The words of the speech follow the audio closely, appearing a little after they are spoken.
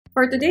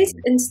For today's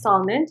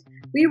installment,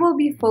 we will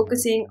be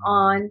focusing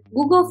on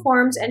Google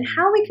Forms and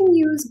how we can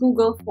use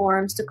Google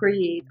Forms to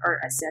create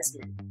our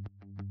assessment.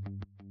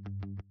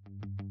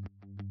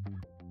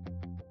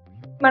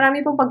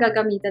 Marami pong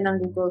paggagamitan ng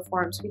Google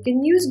Forms. We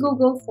can use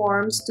Google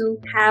Forms to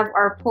have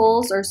our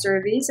polls or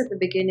surveys at the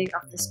beginning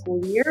of the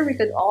school year. We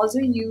could also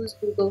use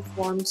Google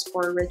Forms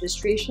for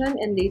registration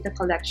and data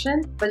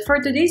collection. But for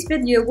today's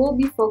video, we'll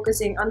be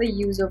focusing on the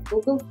use of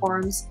Google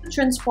Forms,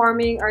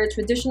 transforming our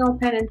traditional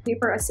pen and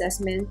paper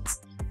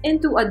assessments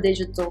into a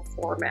digital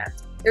format.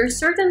 There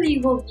certainly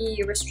will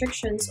be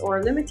restrictions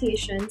or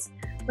limitations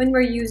when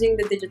we're using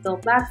the digital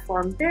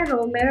platform,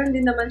 pero meron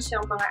din naman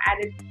siyang mga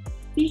added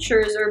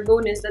features or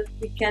bonus that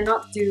we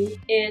cannot do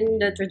in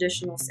the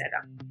traditional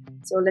setup.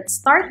 So let's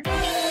start.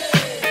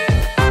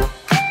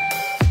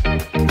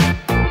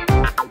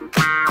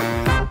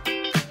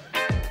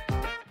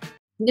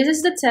 This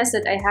is the test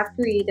that I have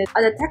created.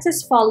 The text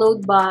is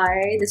followed by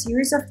the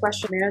series of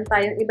questions. Meron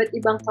tayong iba't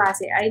ibang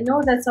klase. I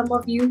know that some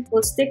of you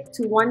will stick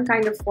to one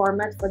kind of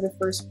format for the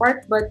first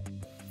part, but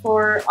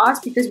for us,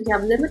 because we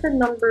have limited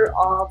number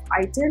of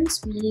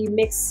items, we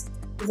mix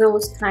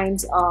those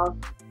kinds of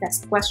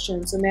test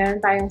questions. So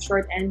meron tayong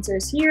short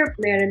answers here,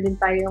 meron din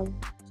tayong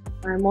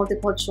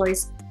multiple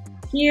choice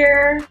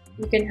here.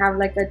 You can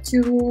have like a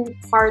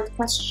two-part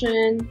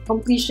question,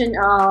 completion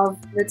of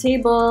the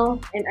table,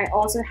 and I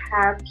also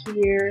have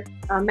here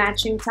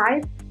matching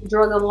type,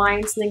 draw the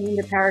lines linking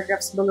the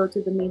paragraphs below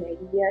to the main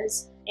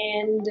ideas,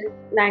 and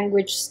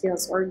language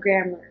skills or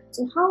grammar.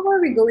 So how are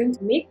we going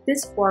to make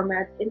this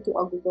format into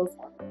a Google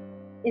Form?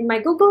 In my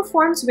Google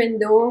Forms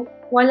window,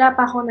 wala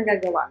pa akong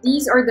nagagawa.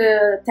 These are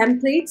the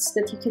templates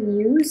that you can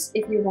use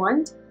if you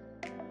want.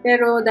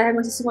 Pero dahil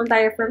magsisimula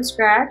tayo from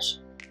scratch,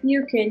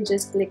 you can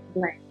just click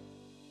blank.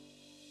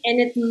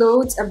 And it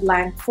loads a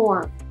blank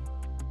form.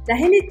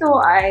 Dahil ito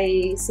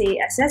ay,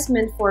 say,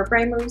 assessment for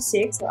primary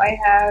 6, so I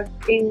have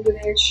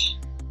English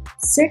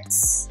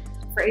 6,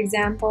 for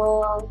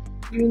example,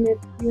 unit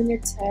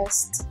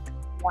test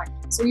 1.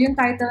 So yung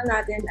title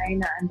natin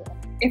ay naandoon.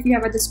 If you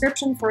have a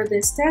description for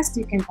this test,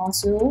 you can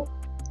also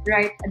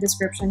write a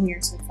description here.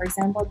 So for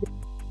example,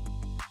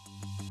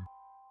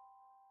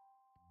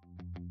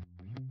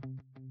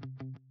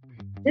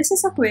 this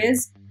is a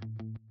quiz.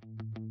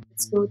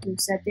 Let's go to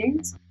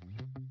settings.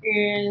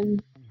 And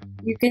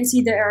you can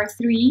see there are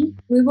 3.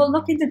 We will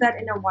look into that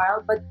in a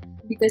while, but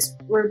because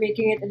we're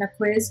making it in a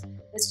quiz,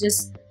 let's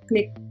just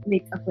click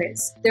make a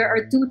quiz. There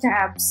are 2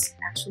 tabs,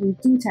 actually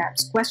 2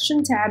 tabs,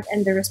 question tab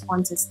and the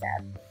responses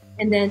tab.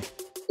 And then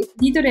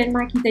dito rin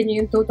makikita nyo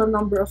yung total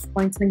number of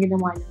points na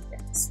ginawa yung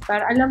test.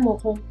 Para alam mo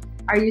kung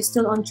are you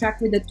still on track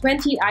with the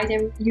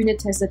 20-item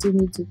unit test that you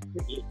need to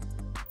create.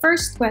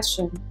 First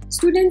question.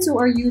 Students who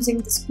are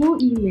using the school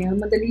email,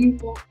 madali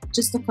mo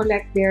just to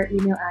collect their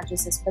email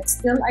addresses. But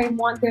still, I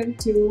want them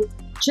to,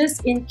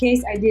 just in case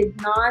I did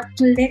not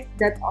click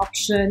that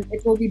option,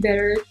 it will be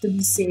better to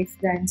be safe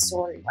than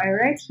sorry. I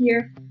write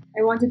here,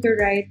 I wanted to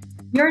write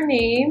your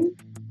name,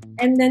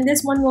 and then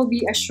this one will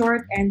be a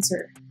short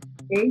answer.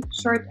 Okay,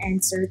 short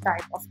answer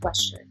type of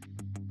question.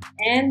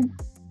 And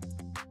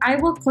I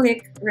will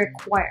click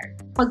require.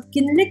 Pag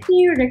kinlik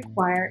niyo yung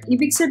require,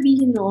 ibig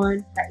sabihin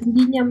noon na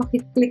hindi niya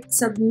makiklik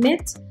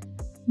submit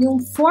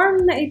yung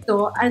form na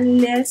ito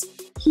unless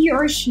he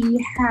or she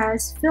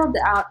has filled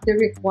out the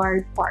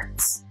required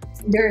parts.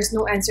 There is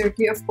no answer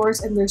key, of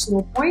course, and there's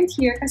no point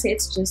here kasi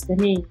it's just the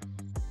name.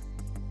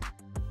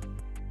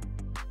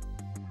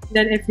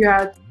 Then if you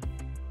have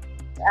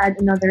add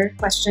another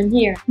question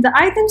here. The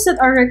items that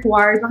are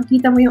required,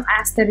 makikita mo yung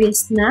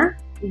asterisk na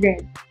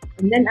red.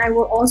 And then I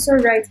will also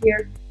write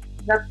here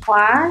the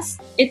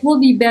class. It will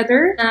be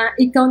better na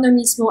ikaw na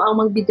mismo ang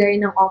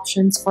magbigay ng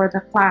options for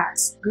the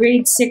class.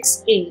 Grade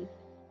 6A.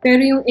 Pero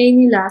yung A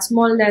nila,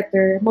 small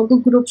letter,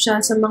 mag-group siya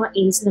sa mga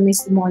A's na may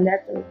small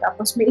letter.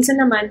 Tapos may isa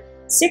naman,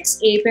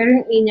 6A, pero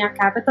yung A niya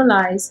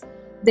capitalized.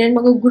 Then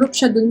mag-group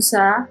siya dun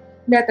sa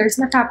letters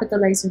na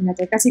capitalized yung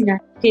letter kasi nga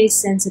case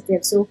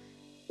sensitive. So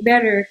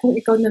better kung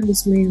ikaw na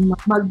mismo yung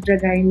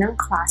magdragay ng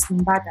class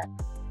ng bata.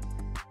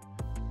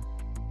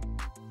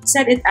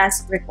 Set it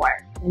as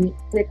required. And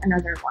click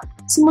another one.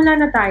 Simula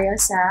na tayo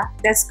sa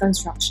test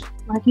construction.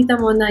 Makikita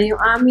mo na yung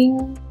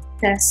aming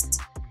test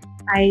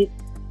ay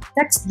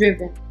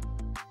text-driven.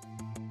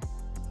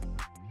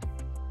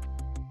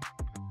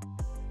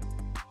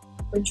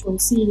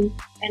 Control-C,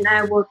 and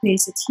I will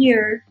paste it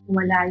here.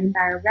 Wala yung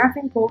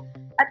paragraphing ko.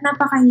 At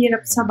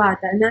napakahirap sa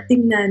bata na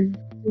tingnan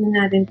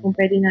natin kung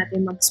pwede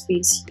natin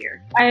mag-space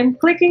here. I am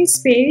clicking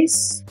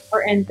space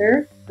or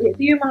enter. Ito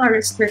yung mga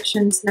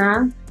restrictions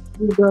na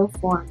Google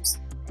Forms.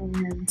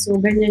 And so,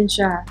 ganyan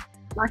siya.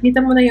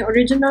 Makita mo na yung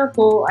original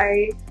ko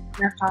ay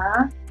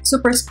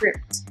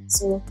naka-superscript.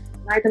 So,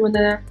 makita mo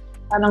na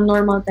parang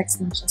normal text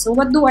na siya. So,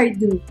 what do I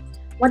do?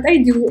 What I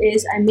do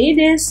is I made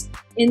this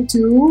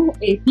into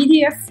a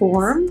PDF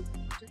form,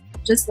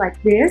 just like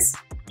this.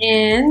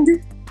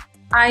 And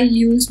I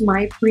use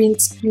my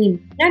print screen.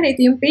 Yan,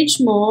 ito yung page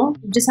mo.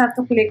 You just have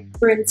to click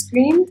print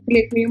screen.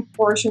 Click mo yung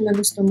portion na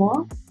gusto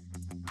mo.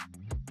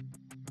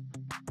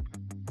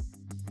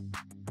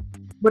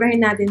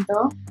 Burahin natin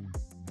to.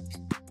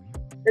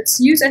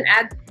 Let's use an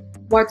add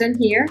button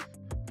here.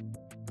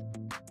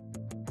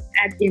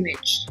 Add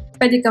image.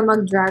 Pwede ka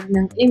mag-drag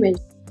ng image.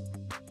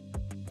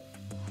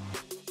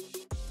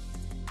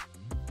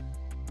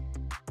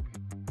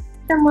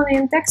 Kita mo na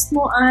yung text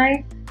mo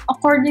ay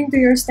according to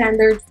your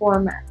standard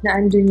format.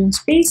 Naandun yung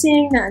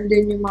spacing,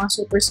 naandun yung mga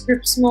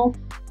superscripts mo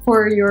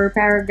for your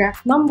paragraph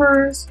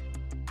numbers.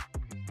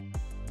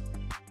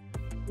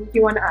 If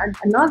you want to add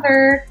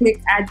another,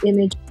 click add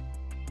image.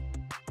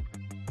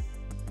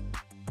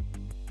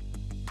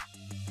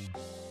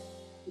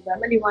 Diba?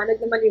 Maliwanag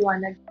na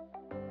maliwanag.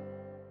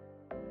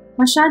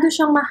 Masyado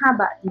siyang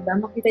mahaba, diba?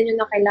 Makita nyo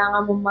na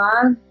kailangan mo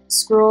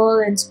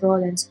mag-scroll and scroll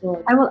and scroll.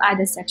 I will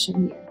add a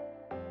section here.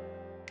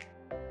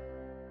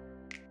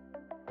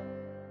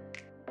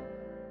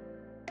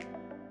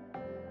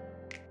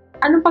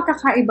 Anong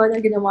pagkakaiba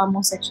ng ginawa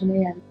mong section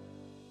na yan?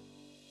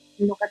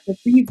 Look at the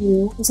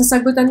preview. Kung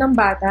sasagutan ng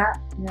bata,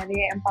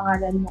 ang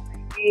pangalan mo ay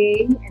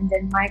A, and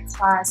then my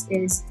class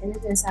is, and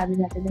ito sabi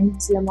natin na hindi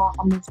sila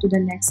makakamove to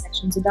the next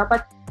section. So,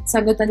 dapat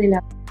sagutan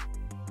nila.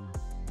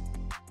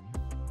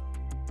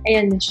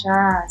 Ayan na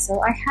siya.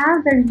 So, I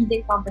have the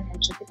reading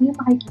comprehension. Ito yung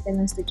makikita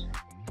ng estudyante.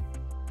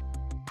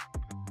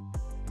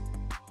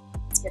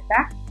 Let's get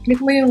back. Click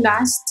mo yung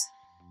last.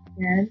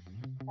 Ayan.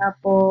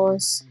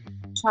 Tapos,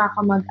 tsaka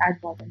ka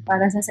mag-add button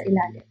para sa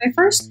ilalim. My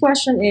first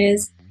question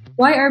is,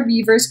 why are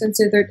beavers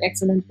considered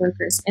excellent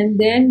workers? And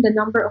then, the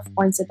number of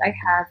points that I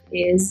have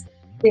is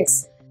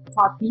this.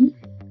 Copy,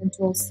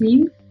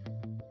 Control-C,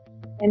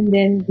 and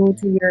then go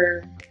to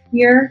your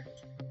here,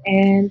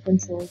 and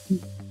Control-V.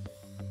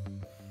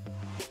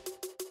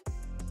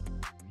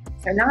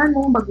 Kailangan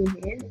mong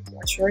baguhin into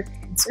a short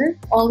answer.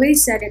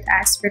 Always set it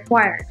as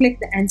required. Click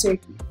the answer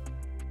key.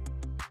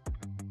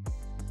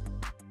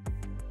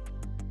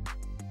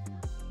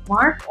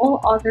 Mark all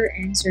other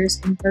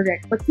answers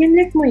incorrect. Pag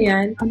kinlik mo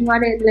yan,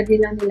 kunwari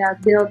ilagay lang nila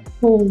build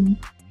home,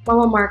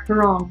 mamamark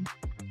wrong.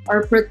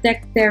 Or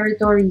protect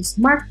territories,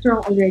 marked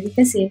wrong already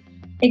kasi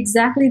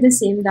exactly the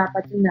same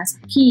dapat yung nasa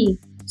key.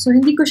 So,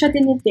 hindi ko siya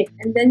tinitik.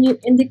 And then you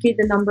indicate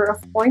the number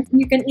of points.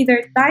 You can either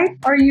type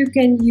or you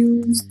can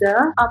use the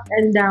up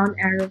and down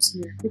arrows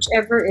here,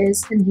 whichever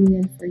is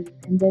convenient for you.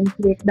 And then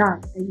click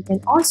done. And you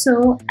can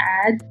also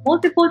add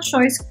multiple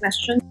choice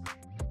questions.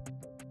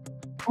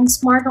 Ang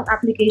smart ng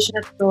application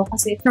na to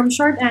kasi from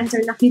short answer,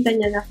 nakita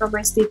niya na from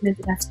my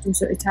statement it has to.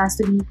 So, it has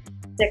to be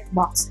check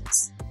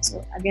boxes.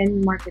 So,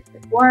 again, mark it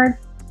required.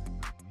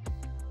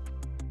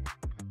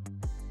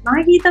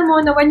 Makikita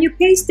mo na when you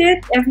paste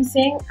it,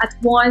 everything at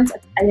once,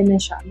 at ayan na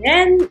siya.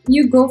 Then,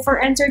 you go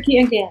for enter key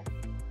again.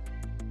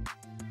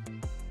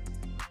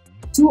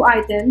 2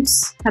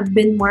 items have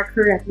been marked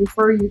correctly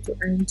for you to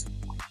earn 2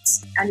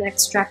 points. An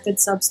extracted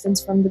substance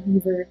from the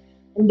beaver.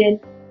 And then,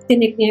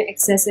 tinik niya yung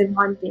excessive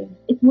hunting,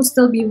 it will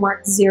still be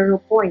marked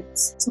 0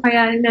 points. So,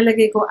 kaya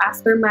nalagay ko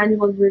after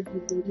manual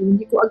review.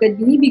 Hindi ko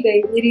agad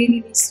binibigay,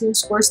 i-release yung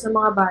scores ng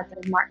mga bata.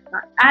 Mark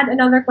na. Add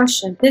another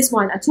question. This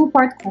one, a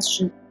 2-part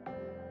question.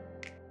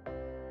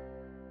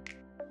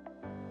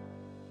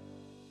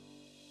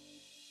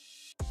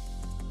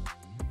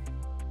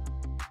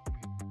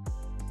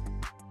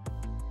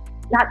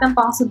 Lahat ng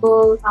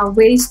possible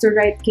ways to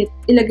write kit,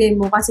 ilagay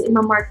mo kasi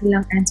ima-mark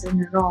nilang answer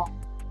na wrong.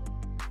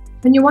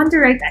 When you want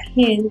to write a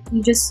hint,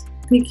 you just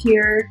click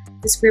here,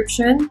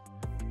 description,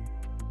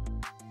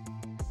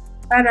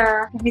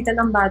 para makita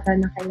ng bata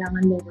na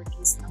kailangan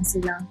lowercase lang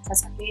silang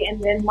sasaki,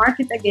 and then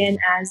mark it again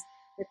as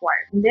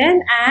required. And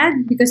then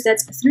add, because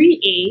that's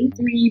 3A,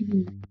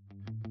 3B.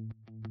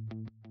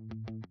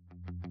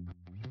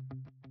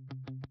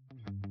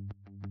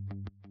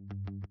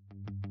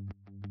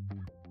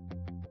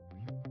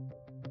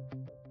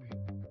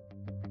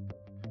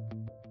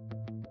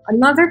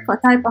 Another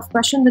type of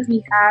question that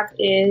we have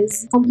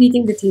is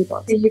completing the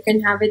table. So you can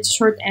have it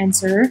short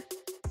answer,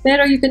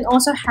 pero you can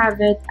also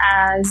have it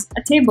as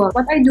a table.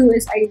 What I do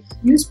is I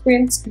use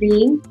print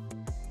screen.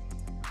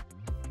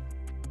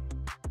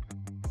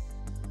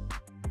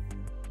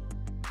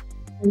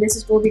 And this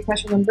will be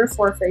question number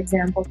 4, for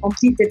example.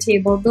 Complete the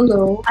table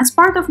below. As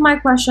part of my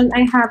question,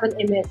 I have an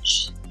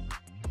image.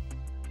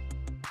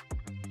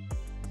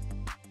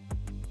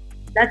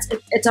 That's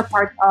it. It's a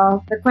part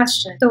of the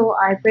question. So,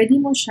 ay pwede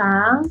mo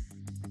siyang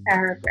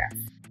paragraph.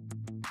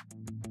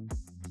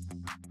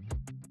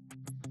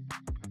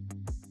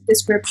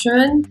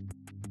 Description.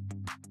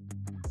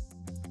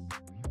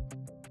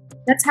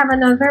 Let's have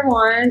another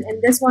one, and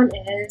this one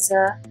is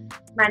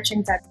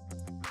matching type.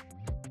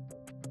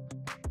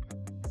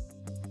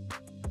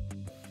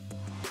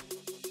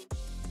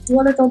 Do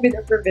a little bit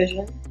of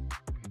revision.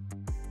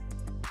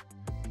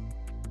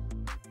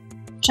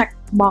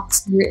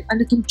 Checkbox grid.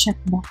 Ano itong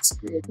checkbox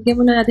grid?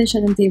 Bigyan muna natin siya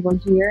ng table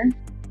here.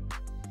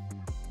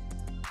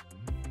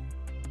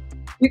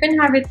 You can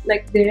have it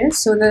like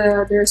this, so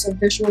there's a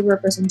visual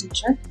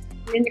representation.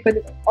 And then you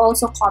could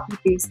also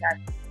copy-paste that.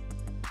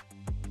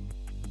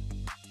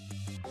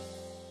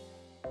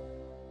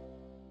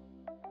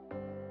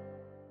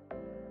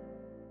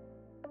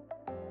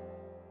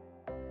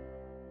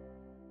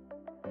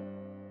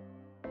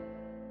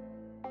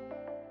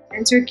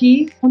 Answer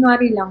key,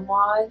 kunwari lang,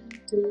 1,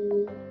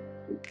 2,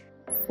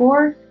 3,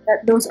 4.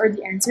 Those are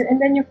the answer.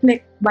 And then you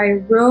click by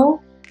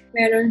row,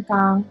 meron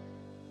kang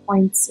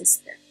point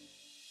system.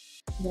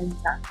 Then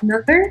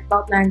another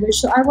about language.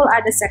 So I will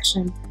add a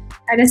section.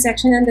 Add a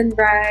section and then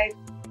write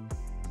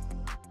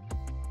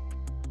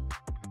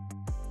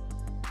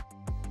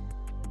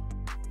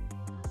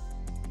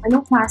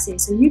anong klase.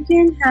 So you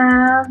can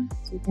have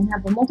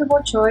a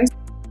multiple choice.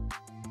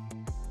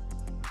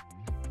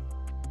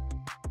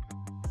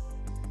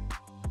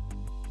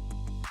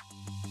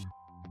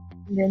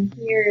 And then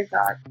here you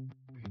got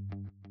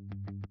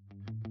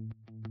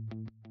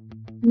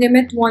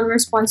limit one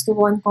response to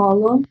one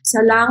column.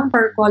 Isa lang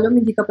per column,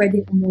 hindi ka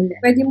pwedeng umulit.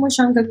 Pwede mo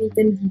siyang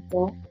gamitin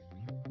dito.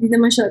 Hindi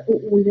naman siya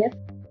uulit.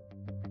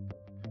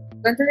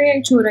 Ganito na yung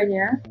itsura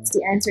niya. It's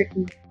the answer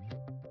key.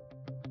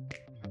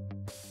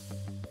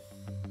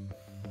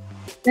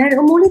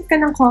 Dahil umulit ka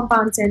ng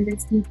compound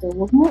sentence dito,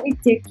 huwag mong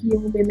i-tick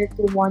yung limit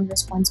to one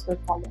response per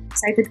column.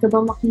 Excited ka ba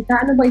makita?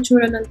 Ano ba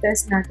itsura ng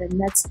test natin?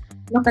 Let's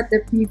look at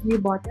the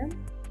preview button.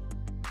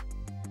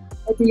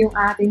 Ito yung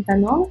ating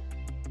tanong.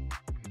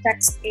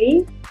 Text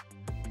A.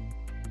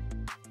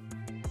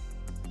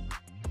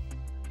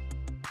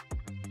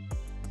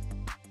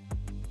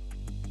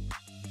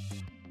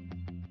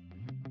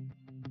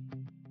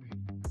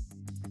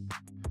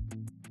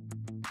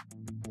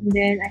 And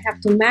then I have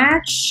to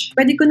match.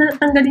 Pwede ko na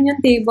tanggalin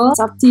yung table.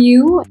 It's up to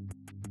you.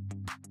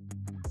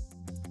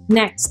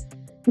 Next.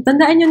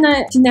 Tandaan nyo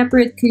na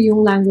sineparate ko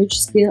yung language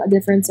skill a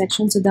different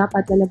section. So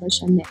dapat lalabas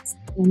siya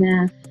next. Yan na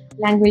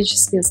language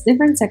skills,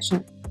 different section.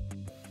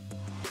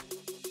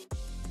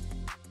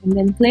 And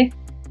then click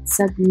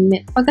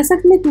submit.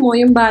 Pagka-submit mo,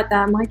 yung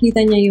bata,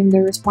 makikita niya yung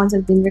the response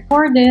has been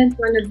recorded.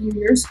 When you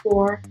view your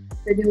score,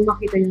 pwede mo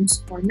makita yung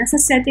score. Nasa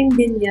setting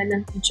din yan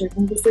ng teacher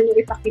kung gusto niyo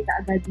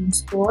ipakita agad yung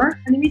score.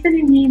 Kalimitan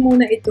hindi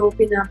muna ito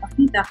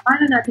pinapakita.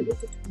 Paano natin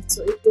ito-tweet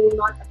so it will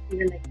not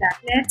appear like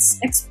that. Let's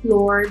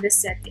explore the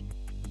setting.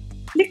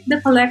 Click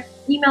the collect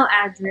email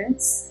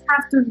address.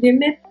 Have to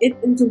limit it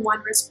into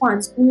one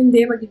response. Kung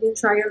hindi, magiging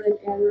trial and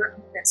error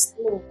ang test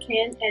mo.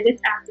 Can edit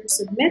after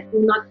submit.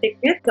 Do not tick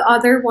it. The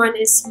other one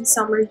is see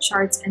summary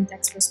charts and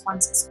text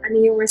responses. Ano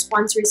yung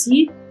response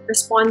received?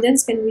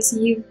 Respondents can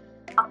receive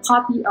a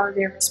copy of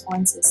their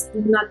responses.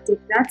 Do not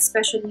tick that,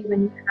 especially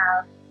when you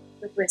have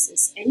the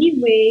quizzes.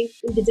 Anyway,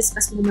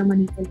 i-discuss mo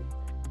naman ito later.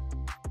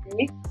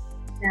 Okay?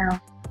 Now,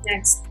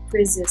 next,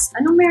 quizzes.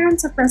 Anong meron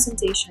sa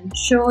presentation?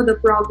 Show the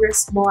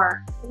progress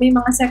bar. May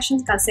mga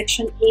sections ka.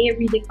 Section A,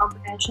 reading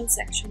comprehension.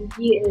 Section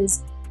B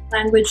is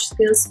language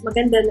skills.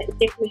 Maganda na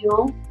i-tick mo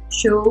yung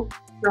show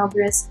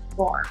progress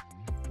bar.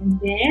 And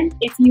then,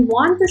 if you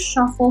want to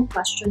shuffle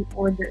question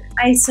order,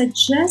 I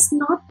suggest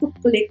not to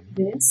click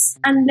this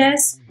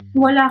unless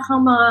wala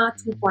kang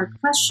mga two-part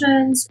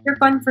questions, your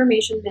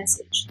confirmation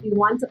message. You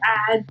want to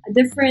add a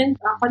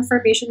different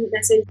confirmation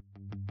message.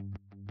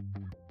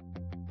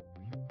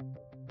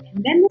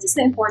 And then, this is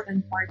the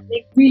important part,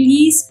 like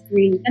release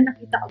grade. Na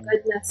nakita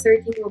agad na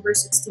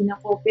 13/16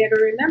 ako. Pero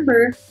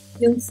remember,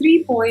 yung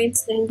 3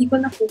 points na hindi ko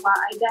nakuha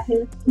ay dahil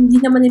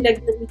hindi naman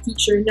nilagyan ni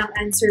teacher ng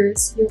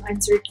answers, yung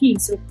answer key.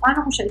 So,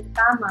 paano ko siya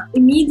itama?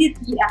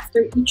 Immediately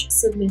after each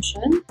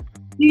submission,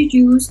 you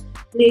use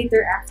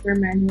later after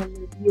manual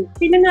review.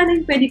 Kailan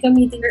natin pwede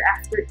gamitin or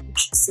after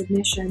each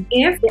submission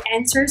if the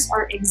answers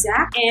are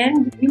exact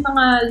and yung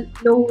mga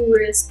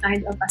low-risk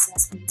kind of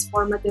assessments,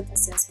 formative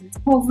assessments.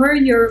 Hover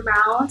your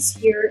mouse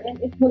here and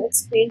it will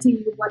explain to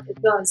you what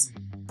it does.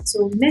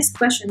 So, missed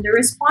question. The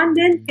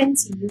respondent can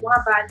see, yung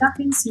mga bata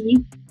can see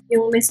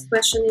yung missed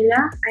question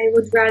nila. I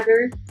would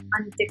rather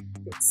untick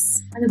this.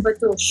 Ano ba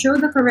to? Show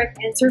the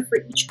correct answer for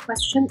each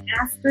question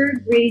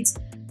after grades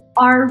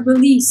are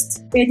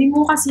released. Pwede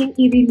mo kasing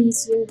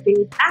i-release yung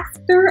grade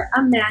after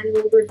a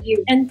manual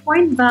review. And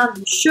point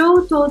value.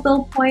 Show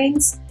total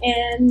points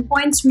and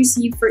points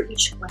received for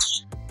each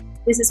question.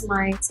 This is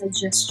my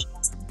suggestion.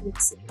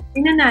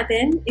 Tingnan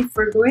natin if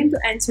we're going to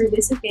answer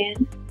this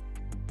again.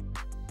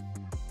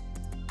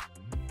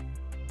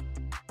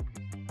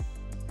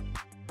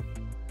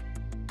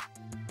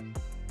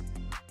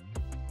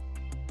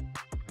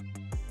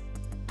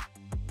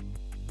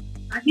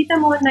 Makita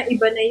mo na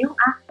iba na yung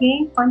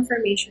aking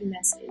confirmation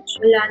message.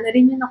 Wala na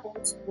rin yung akong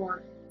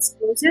score.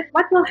 Close it.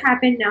 What will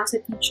happen now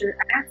sa teacher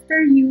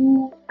after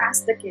you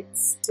ask the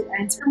kids to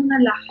answer mo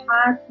na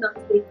lahat ng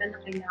data na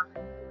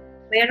kailangan?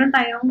 Mayroon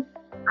tayong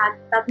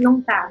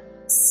tatlong tab.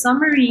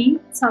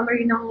 Summary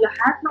ng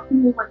lahat na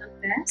kumuha ng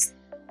test,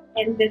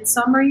 and then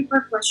summary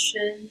per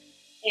question,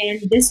 and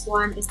this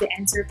one is the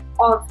answer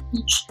of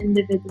each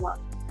individual.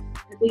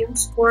 Ito yung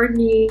score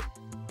ni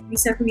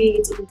Lisa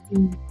Creates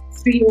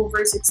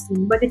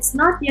 3/16, but it's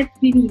not yet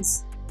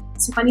released.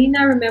 So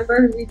kanina,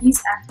 remember, release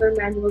after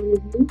manual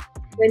review.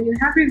 When you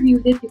have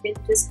reviewed it, you can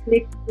just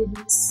click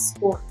release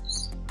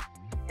scores.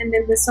 And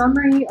then the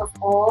summary of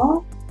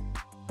all,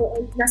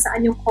 kung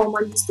nasaan yung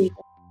common mistake.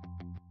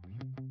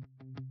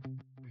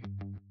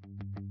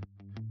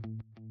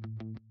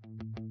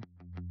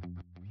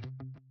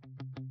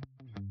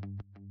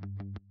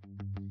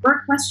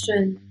 Per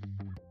question.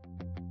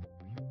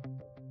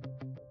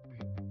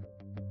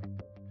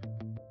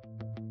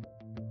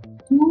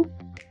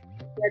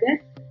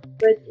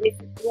 But if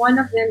one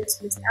of them is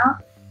missed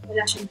out,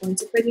 wala siyang point.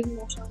 So, pwede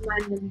mo siyang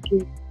manually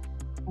give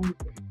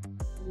pointer.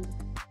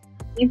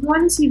 If you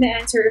want to see the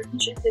answer of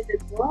each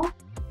individual,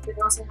 you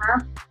can also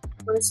have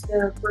first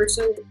the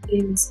person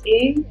name is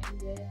A,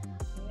 and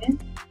then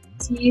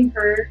see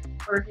her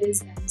or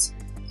his answer.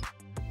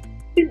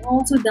 You can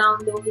also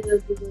download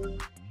the Google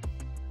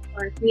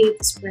or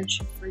create a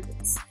spreadsheet for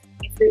this.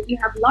 If you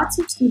have lots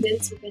of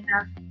students, you can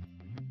have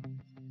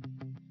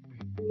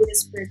create a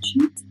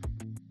spreadsheet,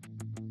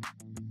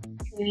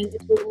 and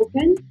it will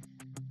open,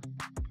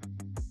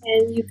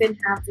 and you can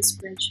have the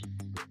spreadsheet.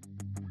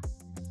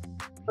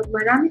 Pag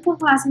marami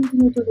kang klaseng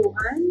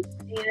tinuturuan,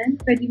 and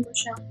pwede mo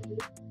siyang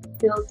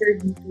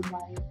i-filter dito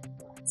by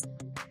class.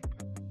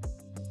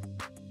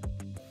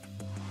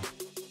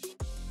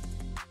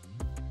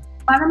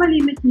 Para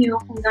malimit niyo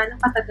kung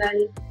gaano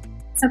katagal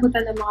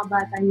sagutan ng mga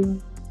bata yung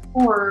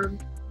form,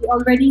 we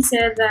already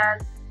said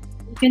that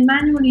you can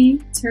manually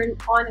turn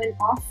on and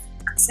off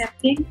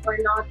accepting or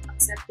not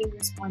accepting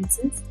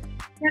responses.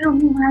 Pero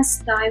who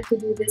has time to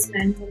do this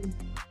manually?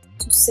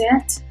 To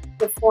set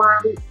the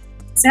form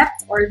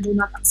accept or do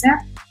not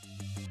accept.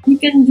 You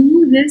can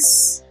do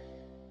this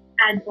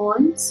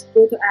add-ons,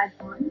 go to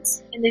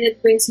add-ons, and then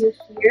it brings you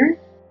here.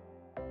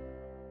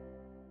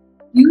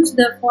 Use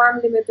the form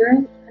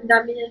limiter, ang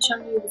dami niyan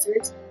siyang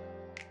users.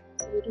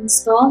 So you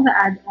install the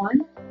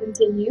add-on,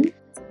 continue,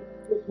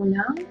 click mo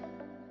lang,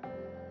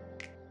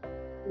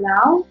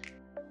 allow,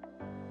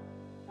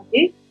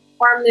 okay,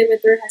 form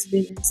limiter has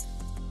been installed.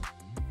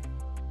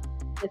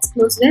 Let's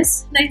close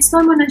this.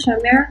 Na-install mo na siya,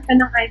 meron ka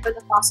ng icon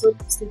na password,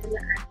 dito na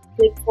add.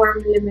 Click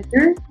form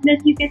limiter, and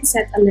then you can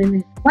set a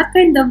limit. What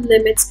kind of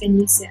limits can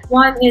you set?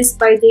 One is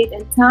by date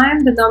and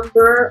time, the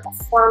number of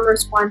form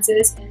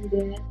responses, and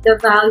then the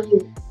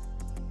value.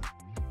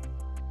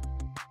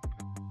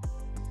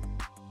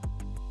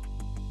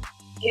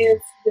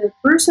 If the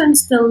person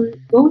still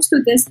goes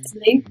to this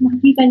link,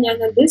 makikita niya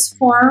na this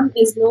form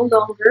is no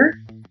longer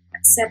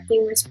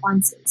accepting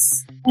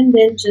responses. And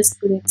then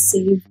just click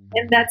save.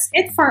 And that's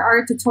it for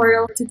our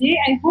tutorial today.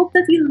 I hope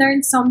that you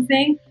learned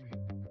something.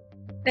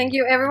 Thank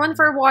you everyone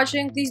for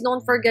watching. Please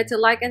don't forget to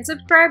like and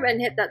subscribe and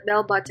hit that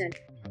bell button.